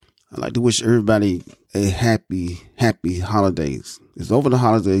I'd like to wish everybody a happy holidays. It's over the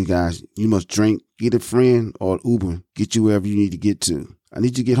holidays, guys. You must drink, get a friend or an Uber, get you wherever you need to get to. I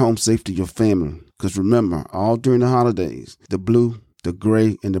need you to get home safe to your family. Because remember, all during the holidays, the blue, the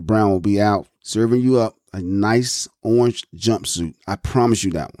gray, and the brown will be out serving you up a nice orange jumpsuit. I promise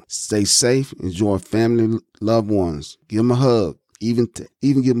you that one. Stay safe. Enjoy family, loved ones. Give them a hug. Even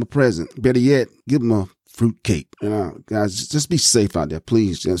give them a present. Better yet, give them a fruit cake. Guys, just be safe out there,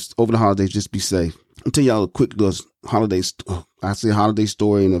 please. Just over the holidays, just be safe. I'll tell y'all a quick little holiday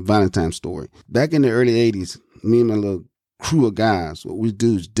story and a Valentine's story. Back in the early 80s, me and my little crew of guys, what we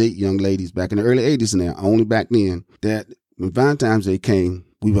do is date young ladies back in the early 80s now, only back then, that when Valentine's Day came,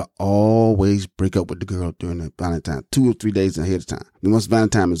 we would always break up with the girl during the Valentine, 2 or 3 days ahead of time. Then once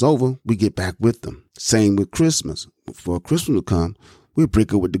Valentine is over, we get back with them. Same with Christmas. Before Christmas will come, we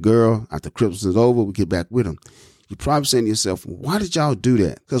break up with the girl. After Christmas is over, we get back with them. You're probably saying to yourself, why did y'all do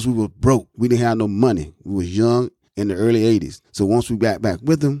that? Because we were broke. We didn't have no money. We was young in the early 80s. So once we got back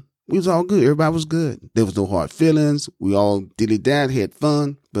with them, we was all good. Everybody was good. There was no hard feelings. We all did it that, had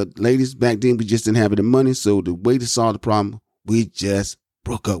fun. But ladies, back then, we just didn't have any money. So the way to solve the problem, we just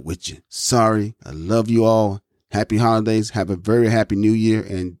broke up with you. Sorry. I love you all. Happy holidays. Have a very happy new year.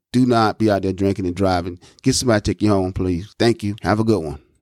 And do not be out there drinking and driving. Get somebody to take you home, please. Thank you. Have a good one.